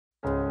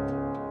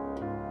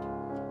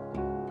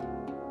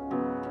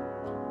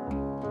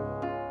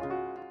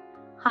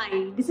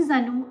Hi, this is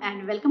Anu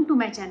and welcome to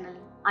my channel,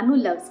 Anu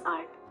Loves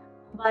Art.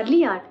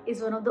 Warli art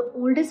is one of the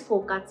oldest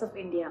folk arts of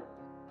India.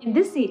 In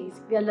this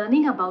series, we are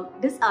learning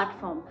about this art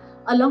form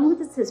along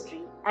with its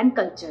history and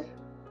culture.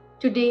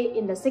 Today,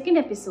 in the second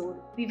episode,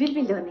 we will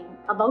be learning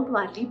about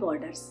Warli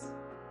borders.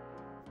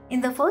 In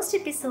the first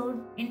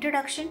episode,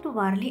 Introduction to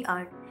Warli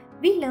Art,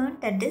 we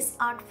learned that this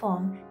art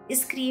form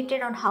is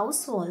created on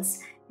house walls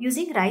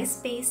using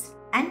rice paste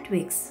and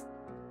twigs.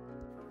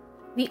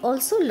 We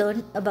also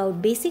learned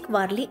about basic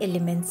Warli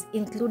elements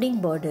including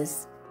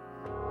borders.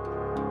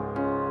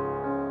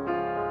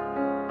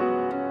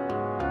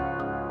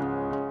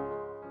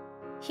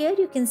 Here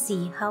you can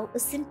see how a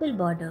simple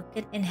border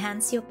can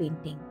enhance your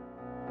painting.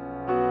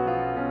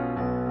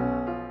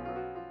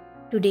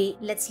 Today,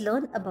 let's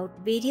learn about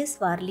various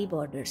Warli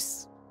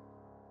borders.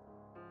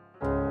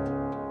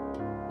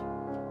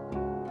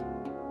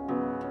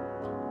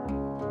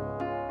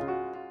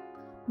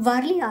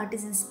 Warli art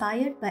is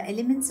inspired by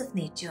elements of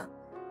nature.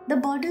 The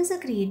borders are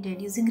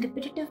created using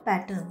repetitive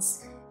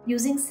patterns,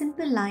 using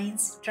simple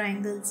lines,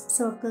 triangles,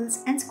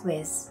 circles, and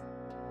squares.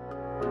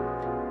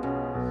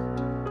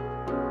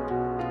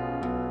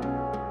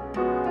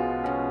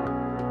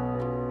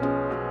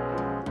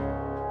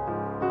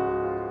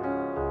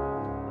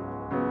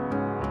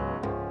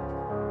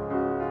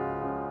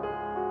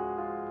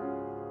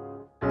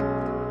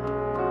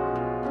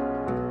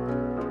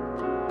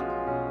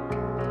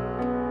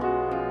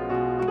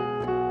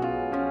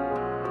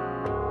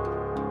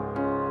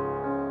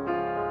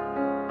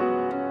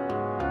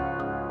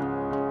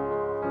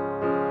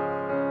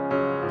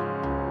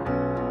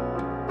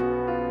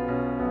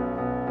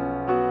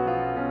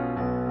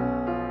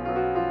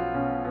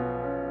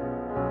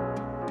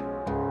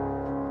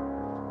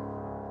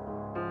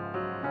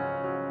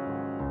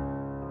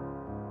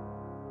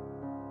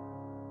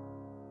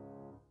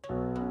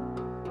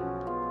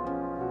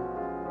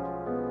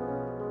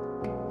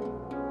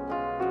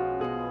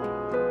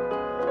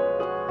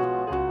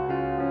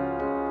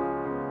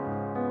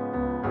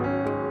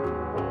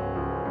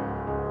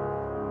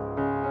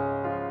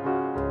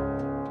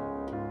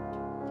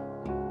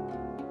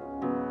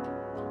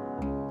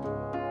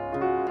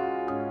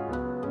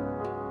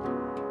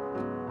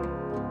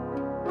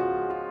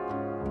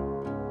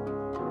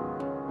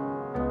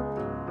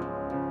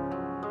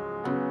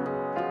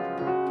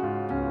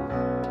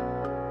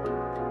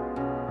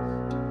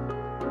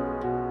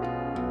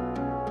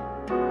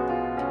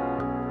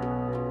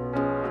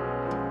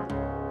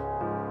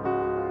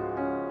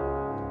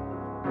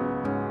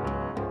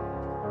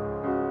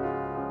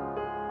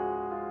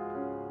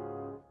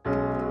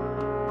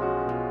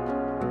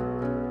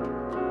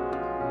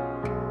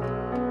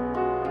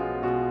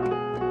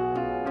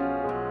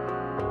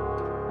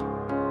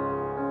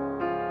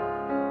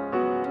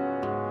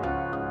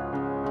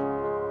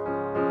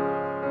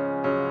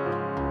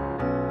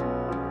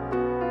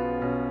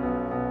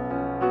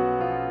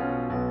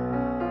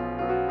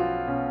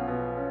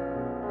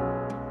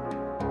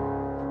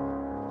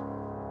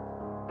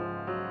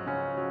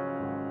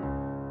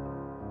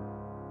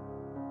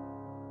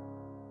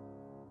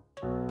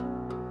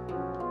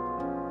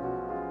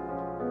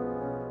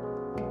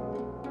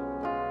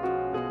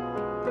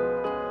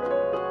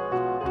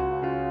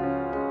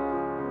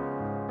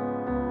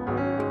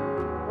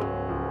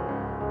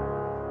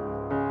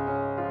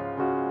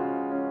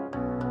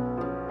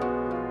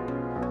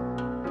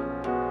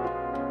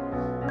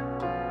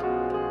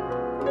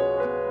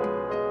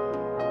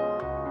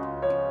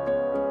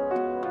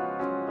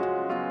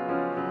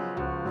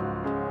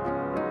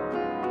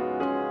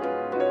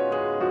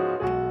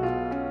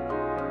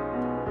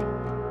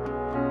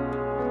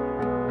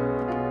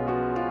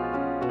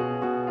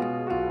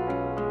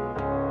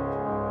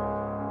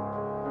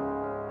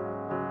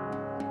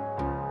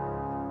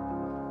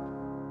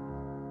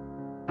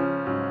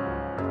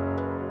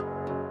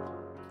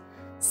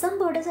 Some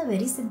borders are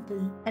very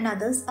simple and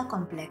others are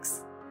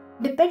complex.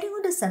 Depending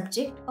on the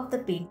subject of the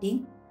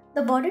painting,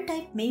 the border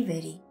type may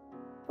vary.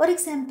 For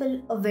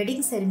example, a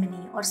wedding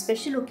ceremony or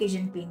special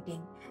occasion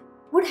painting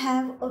would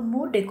have a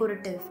more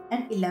decorative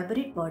and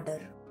elaborate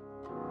border.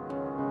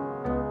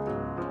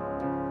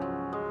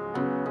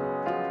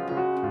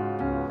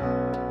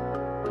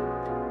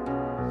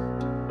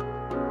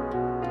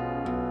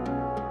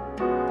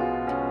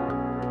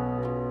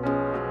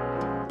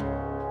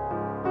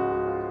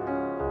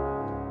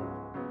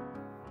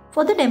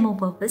 For the demo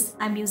purpose,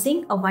 I am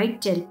using a white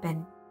gel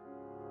pen.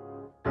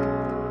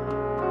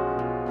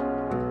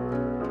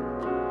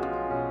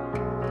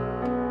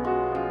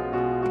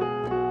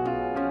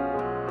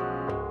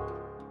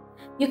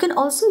 You can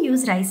also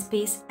use rice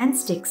paste and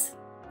sticks.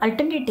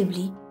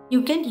 Alternatively,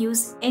 you can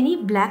use any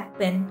black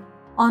pen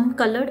on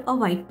colored or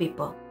white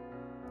paper.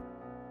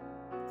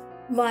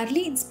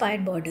 Warli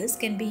inspired borders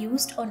can be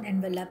used on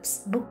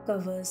envelopes, book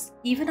covers,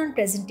 even on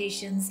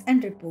presentations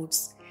and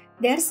reports.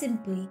 They are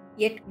simple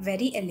yet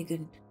very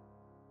elegant.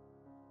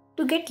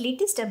 To get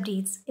latest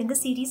updates in the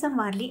series on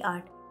Warli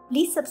art,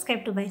 please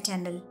subscribe to my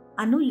channel,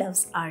 Anu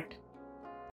Loves Art.